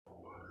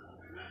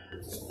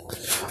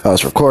I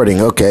was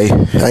recording. Okay,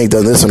 I ain't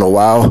done this in a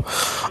while.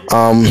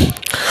 Um,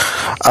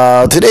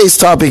 Today's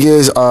topic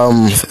is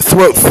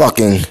throat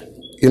fucking.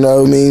 You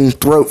know what I mean?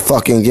 Throat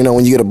fucking. You know,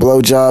 when you get a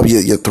blowjob,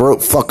 you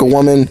throat fuck a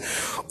woman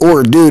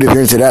or a dude if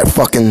you're into that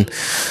fucking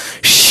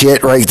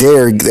shit right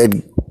there,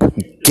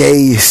 that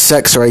gay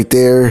sex right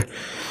there.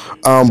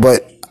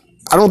 But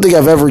I don't think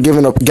I've ever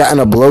gotten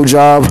a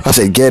blowjob. I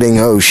said getting.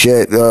 Oh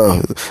shit!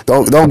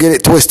 Don't get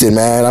it twisted,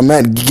 man. I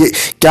meant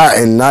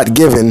gotten, not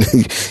given.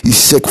 You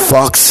sick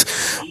fucks.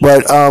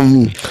 But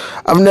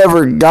I've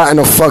never gotten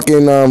a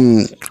fucking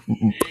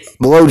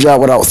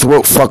blowjob without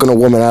throat fucking a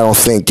woman. I don't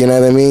think. You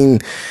know what I mean?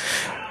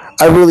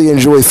 I really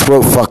enjoy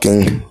throat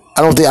fucking.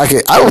 I don't think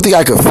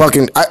I could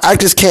fucking. I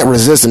just can't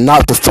resist and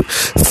not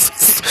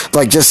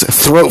like just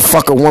throat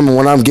fuck a woman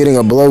when I'm getting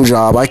a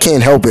blowjob. I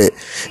can't help it.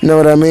 You know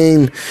what I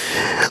mean?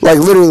 Like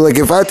literally, like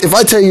if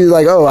I tell you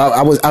like, oh,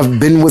 I've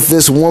been with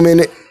this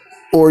woman,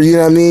 or you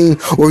know what I mean,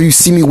 or you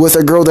see me with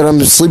a girl that I'm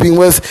sleeping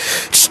with,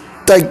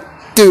 like,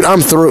 dude,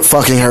 I'm throat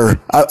fucking her.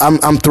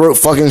 I'm throat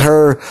fucking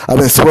her. I've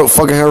been throat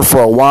fucking her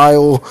for a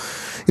while.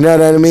 You know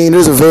what I mean?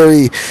 There's a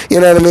very, you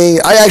know what I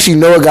mean? I actually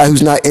know a guy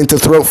who's not into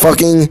throat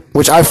fucking,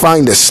 which I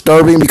find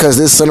disturbing because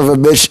this son of a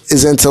bitch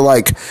is into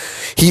like,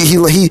 he's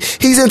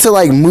into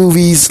like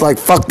movies, like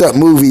fucked up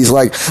movies,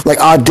 like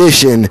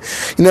Audition.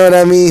 You know what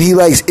I mean? He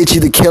likes Itchy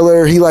the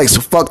Killer. He likes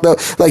fucked up,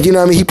 like, you know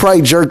what I mean? He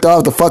probably jerked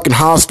off the fucking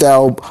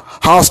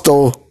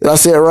Hostel. Did I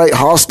say it right?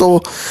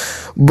 Hostel?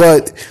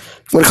 But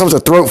when it comes to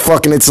throat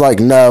fucking, it's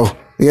like, no.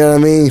 You know what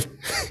I mean?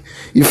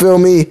 You feel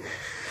me?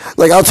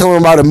 Like, I'll tell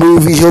him about a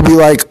movie, he'll be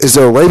like, is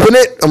there rape in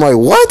it? I'm like,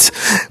 what?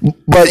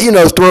 But, you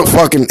know, throat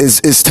fucking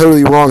is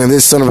totally wrong in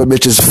this son of a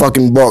bitch's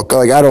fucking book.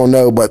 Like, I don't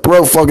know, but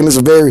throat fucking is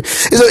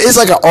it's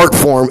like an art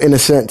form, in a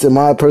sense, in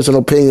my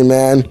personal opinion,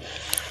 man.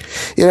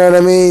 You know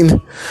what I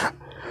mean?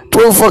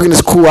 Throat fucking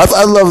is cool.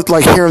 I love,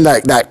 like, hearing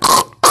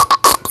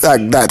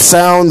that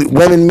sound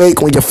women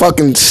make when you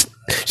fucking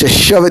just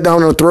shove it down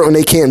their throat and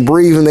they can't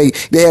breathe and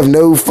they have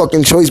no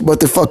fucking choice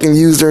but to fucking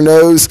use their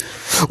nose.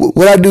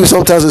 What I do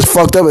sometimes is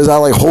fucked up is I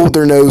like hold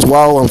their nose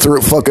while I'm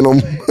throat fucking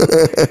them.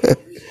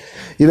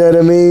 You know what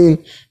I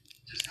mean?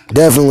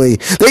 Definitely.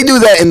 They do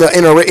that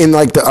in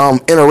like the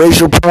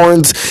interracial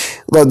porns.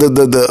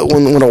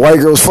 When a white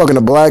girl's fucking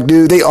a black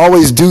dude, they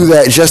always do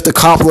that just to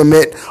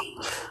compliment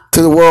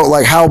to the world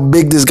like how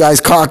big this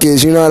guy's cock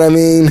is, you know what I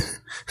mean?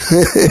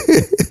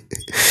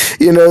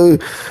 You know,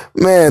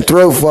 man,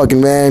 throat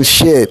fucking, man,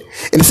 shit.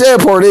 And the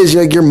sad part is,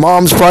 like, your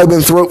mom's probably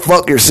been throat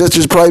fucked, your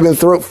sister's probably been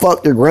throat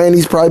fucked, your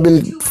granny's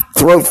probably been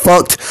throat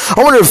fucked.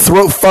 I wonder if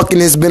throat fucking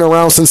has been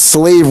around since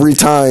slavery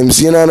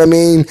times, you know what I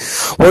mean?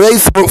 Were they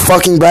throat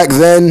fucking back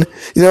then?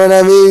 You know what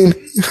I mean?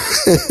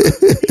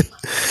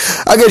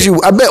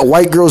 I bet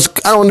white girls,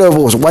 I don't know if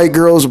it was white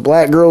girls or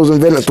black girls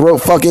invented throat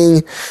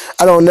fucking.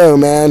 I don't know,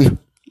 man.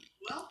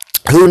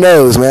 Who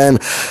knows, man?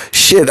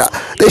 Shit,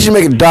 they should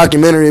make a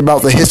documentary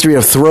about the history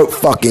of throat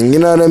fucking. You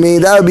know what I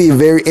mean? That would be a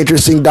very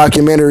interesting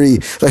documentary.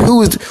 Like,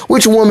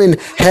 which woman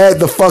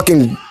had the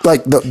fucking,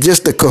 like,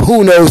 just the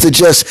kahunas to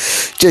just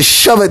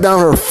shove it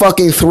down her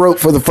fucking throat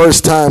for the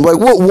first time? Like,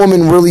 what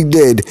woman really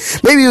did?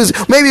 Maybe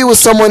it was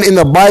someone in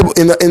the Bible,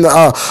 in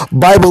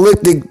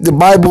the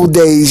Bible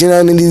days, you know,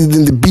 in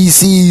the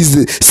BCs,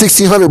 the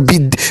 1600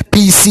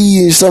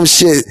 BC or some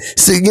shit.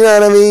 So, you know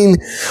what I mean?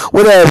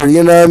 Whatever,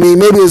 you know what I mean?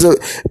 Maybe it was a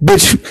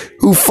bitch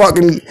who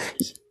fucking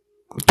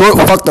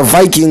throat fucked a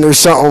Viking or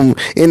something,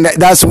 and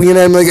that's, you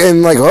know,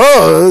 and like,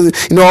 oh,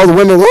 you know, all the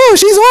women, oh,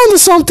 she's on to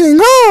something,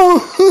 oh.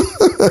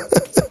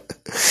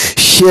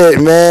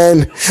 Shit,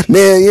 man,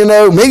 you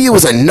know, maybe it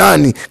was a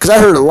nun, because I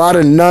heard a lot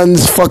of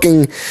nuns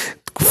fucking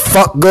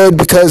fuck good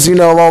because, you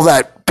know, of all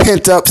that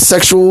pent up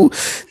sexual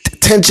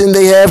tension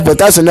they have. But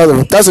that's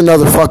another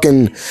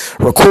fucking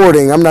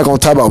recording. I'm not gonna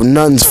talk about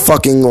nuns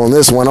fucking on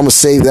this one. I'm gonna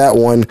save that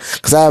one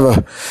because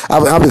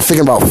I've been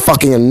thinking about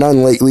fucking a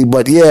nun lately.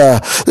 But yeah,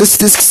 let's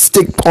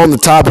stick on the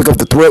topic of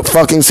the throat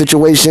fucking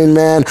situation,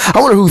 man. I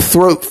wonder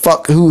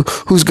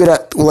who's good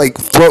at, like,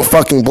 throat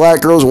fucking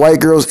black girls, white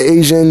girls,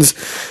 Asians.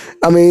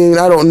 I mean,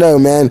 I don't know,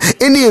 man.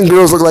 Indian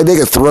girls look like they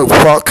could throat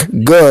fuck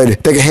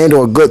good. They can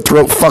handle a good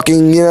throat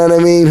fucking, you know what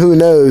I mean? Who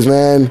knows,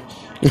 man?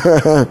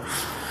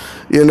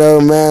 You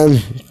know, man.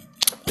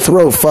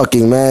 Throat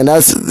fucking, man.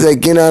 That's,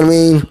 like, you know what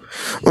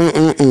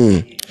I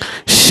mean?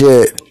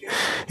 Shit.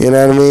 You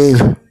know what I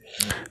mean?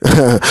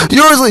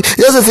 Usually,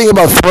 the other thing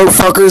about throat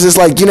fuckers is,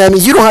 like, you know what I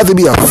mean? You don't have to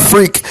be a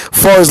freak,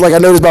 as far as, like, I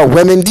noticed about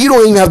women. You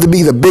don't even have to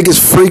be the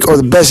biggest freak or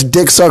the best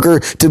dick sucker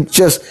to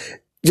just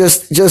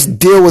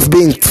deal with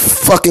being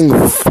fucking,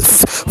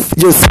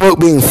 your throat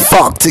being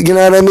fucked. You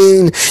know what I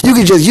mean? You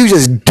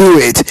just do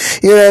it.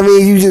 You know what I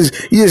mean? You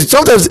just,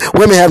 sometimes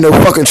women have no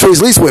fucking choice,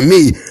 at least with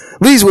me.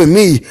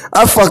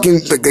 I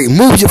fucking, like, they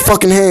move your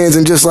fucking hands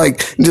and just grab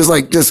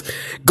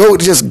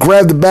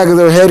the back of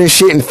their head and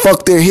shit and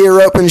fuck their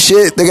hair up and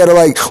shit. They gotta,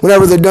 like,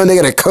 whenever they're done, they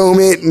gotta comb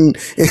it and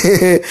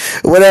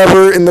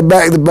whatever in the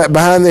back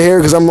behind their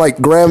hair, cause I'm,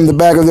 like, grabbing the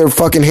back of their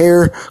fucking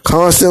hair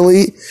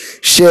constantly.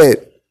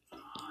 Shit.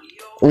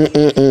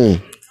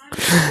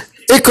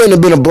 It's It couldn't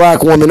have been a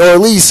black woman, or at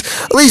least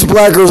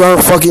black girls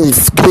aren't fucking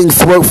being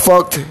throat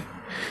fucked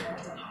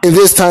in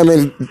this time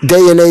and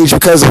day and age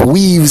because of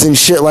weaves and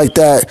shit like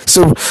that.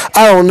 So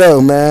I don't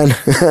know, man.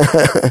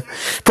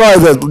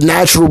 Probably the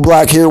natural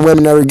black hair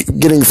women that are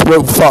getting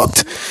throat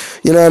fucked.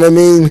 You know what I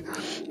mean?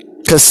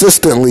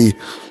 Consistently.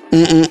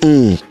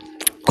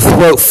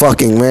 Throat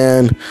fucking,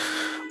 man.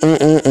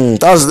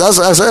 That's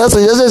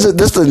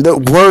the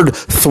word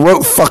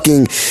throat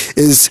fucking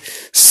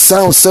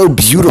sounds so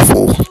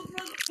beautiful.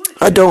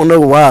 I don't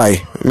know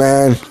why,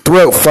 man.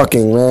 Throat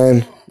fucking,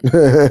 man.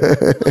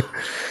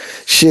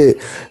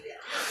 Shit.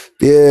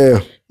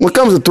 Yeah. When it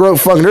comes to throat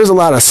fucking, there's a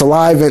lot of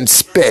saliva and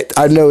spit.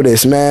 I know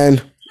this,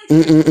 man.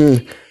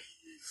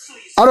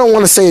 I don't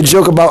want to say a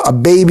joke about a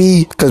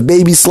baby, because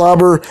baby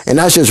slobber, and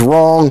that's just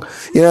wrong.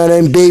 You know what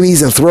I mean?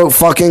 Babies and throat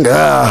fucking,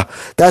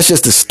 that's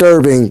just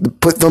disturbing.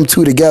 Put them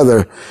two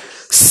together.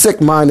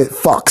 Sick-minded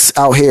fucks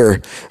out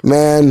here,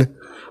 man.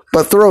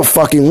 But throat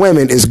fucking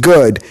women is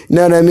good. You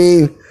know what I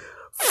mean?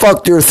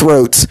 Fuck your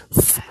throats.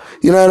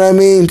 You know what I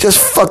mean? Just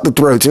fuck the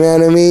throats. You know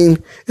what I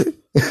mean?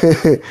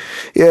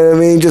 You know what I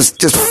mean?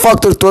 Just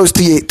fuck their throats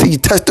till you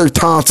test their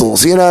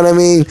tonsils. You know what I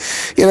mean?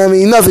 You know what I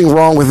mean? Nothing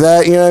wrong with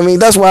that. You know what I mean?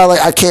 That's why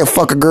I can't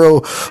fuck a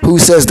girl who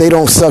says they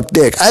don't suck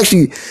dick. I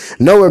actually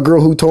know a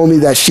girl who told me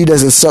that she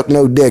doesn't suck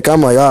no dick.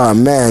 I'm like, oh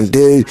man,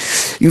 dude,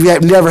 you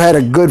have never had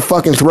a good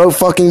fucking throat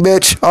fucking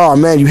bitch? Oh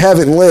man, you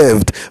haven't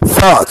lived.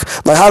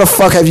 Fuck. Like, how the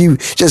fuck have you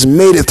just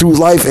made it through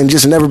life and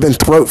just never been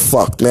throat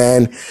fucked,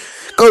 man?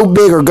 Go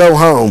big or go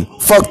home.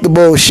 Fuck the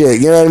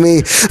bullshit. You know what I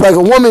mean? Like a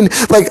woman,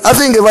 I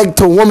think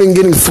to a woman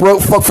getting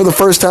throat fucked for the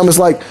first time is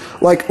like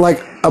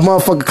a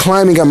motherfucker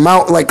climbing a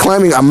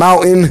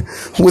mountain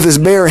with his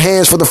bare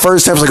hands for the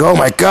first time. It's like, oh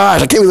my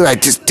gosh, I can't believe I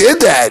just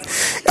did that.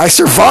 I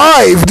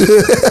survived.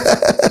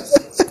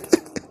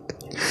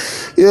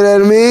 You know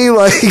what I mean?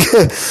 Like,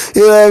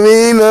 you know what I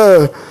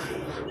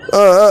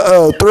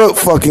mean? Throat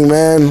fucking,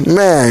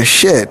 man,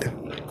 shit.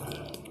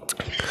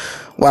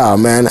 Wow,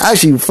 man. I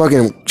actually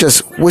fucking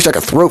just wish I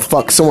could throat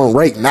fuck someone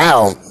right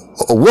now.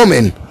 A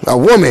woman.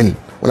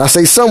 When I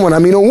say someone, I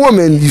mean a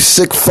woman, you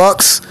sick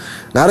fucks.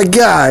 Not a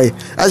guy.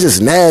 That's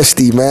just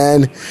nasty,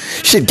 man.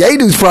 Shit, gay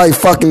dudes probably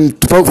fucking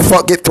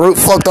get throat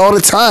fucked all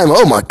the time.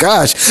 Oh my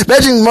gosh.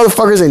 Imagine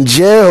motherfuckers in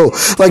jail.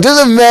 Like,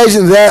 just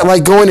imagine that,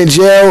 like going to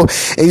jail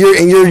and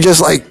you're just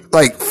like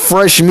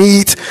fresh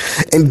meat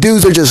and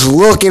dudes are just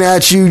looking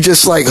at you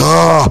just like,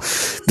 oh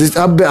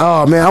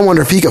man, I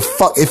wonder if he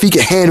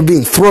could handle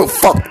being throat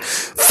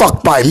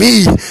fucked by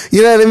me.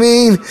 You know what I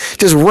mean?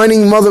 Just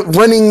running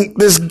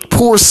this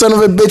poor son of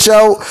a bitch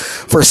out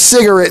for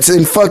cigarettes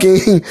and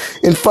fucking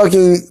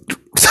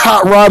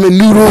hot ramen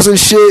noodles and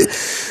shit.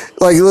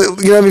 Like, you know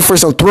what I mean? For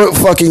some throat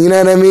fucking, you know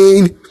what I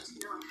mean?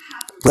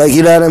 Like,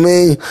 you know what I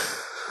mean?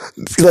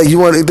 Like, you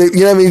know what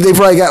I mean? They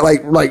probably got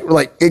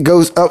like it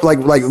goes up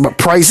like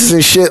prices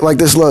and shit. Like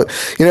this, look,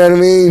 you know what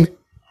I mean?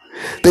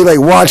 They like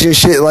watching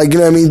shit, like, you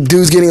know what I mean?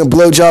 Dudes getting a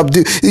blowjob,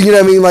 you know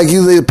what I mean? Like,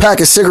 you a pack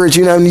of cigarettes,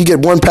 you know what I mean? You get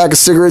one pack of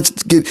cigarettes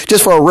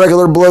just for a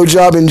regular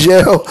blowjob in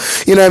jail.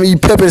 You know what I mean? You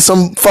pimping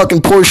some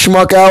fucking poor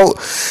schmuck out.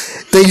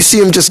 Then you see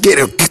him just get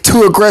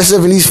too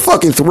aggressive and he's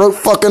fucking throat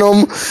fucking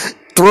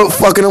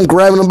him,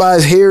 grabbing him by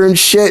his hair and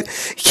shit.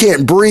 He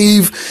can't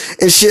breathe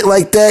and shit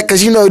like that.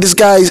 Cause you know, this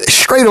guy's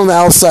straight on the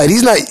outside. He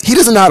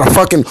doesn't know how to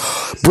fucking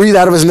breathe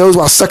out of his nose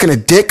while sucking a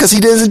dick, cause he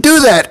doesn't do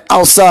that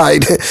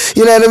outside.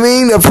 You know what I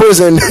mean? A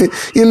prison,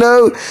 you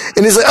know?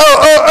 And he's like,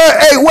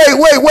 hey,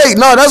 wait.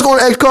 No, that's going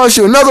to cost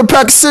you another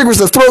pack of cigarettes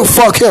to throat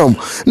fuck him.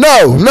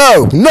 No.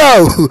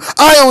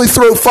 I only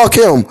throat fuck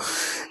him.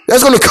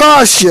 That's going to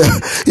cost you.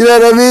 You know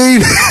what I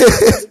mean?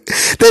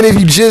 Then if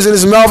you jizz in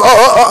his mouth,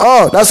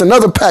 that's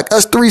another pack.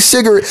 That's 3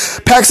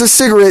 packs of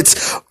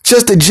cigarettes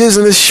just to jizz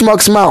in this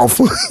schmuck's mouth.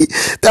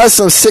 That's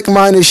some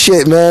sick-minded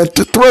shit, man.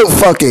 Throat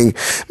fucking.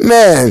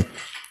 Man.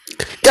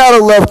 Gotta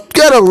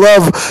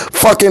love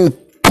fucking, you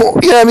know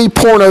what I mean,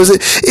 pornos.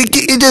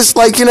 It just,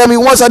 like, you know what I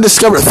mean, once I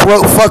discovered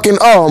throat fucking,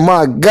 oh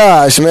my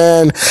gosh,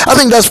 man. I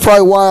think that's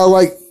probably why I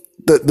like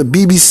the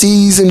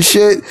BBCs and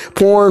shit,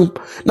 porn,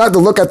 not to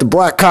look at the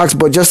black cocks,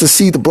 but just to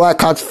see the black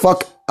cocks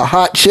fuck a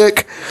hot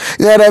chick.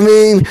 You know what I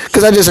mean?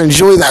 Because I just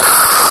enjoy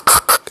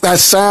that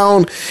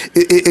sound.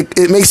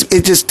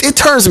 It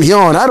turns me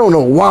on. I don't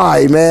know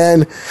why,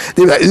 man.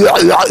 They're like,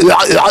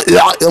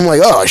 I'm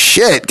like, oh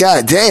shit,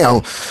 god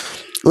damn.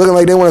 Looking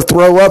like they want to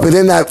throw up, and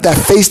then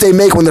that face they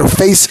make when their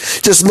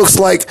face just looks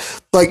like,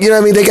 you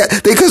know what I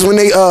mean? Because when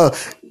they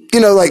you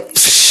know, like,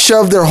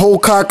 shove their whole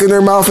cock in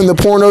their mouth in the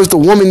pornos, the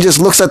woman just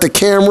looks at the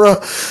camera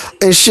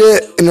and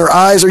shit, and their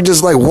eyes are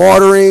just like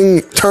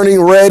watering,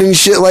 turning red and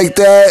shit like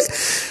that.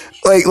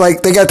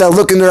 Like they got that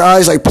look in their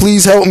eyes, like,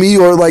 please help me,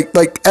 or like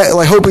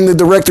hoping the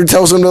director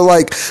tells them to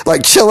like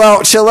chill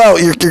out,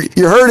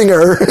 you're hurting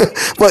her.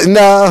 But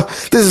nah,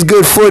 this is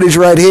good footage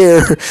right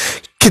here.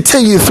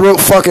 Continue throat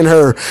fucking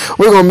her.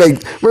 We're gonna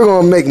make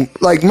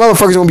like,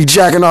 motherfuckers gonna be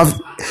jacking off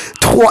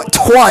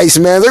twice,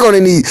 man. They're gonna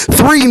need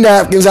 3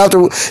 napkins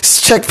after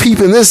check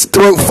peeping this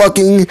throat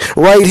fucking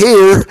right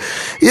here.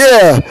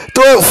 Yeah,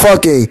 throat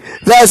fucking.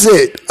 That's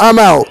it. I'm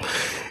out.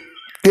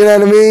 You know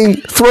what I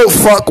mean? Throat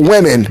fuck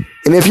women.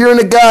 And if you're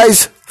into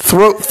guys,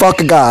 throat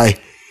fuck a guy.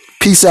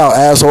 Peace out,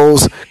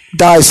 assholes.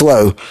 Die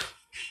slow.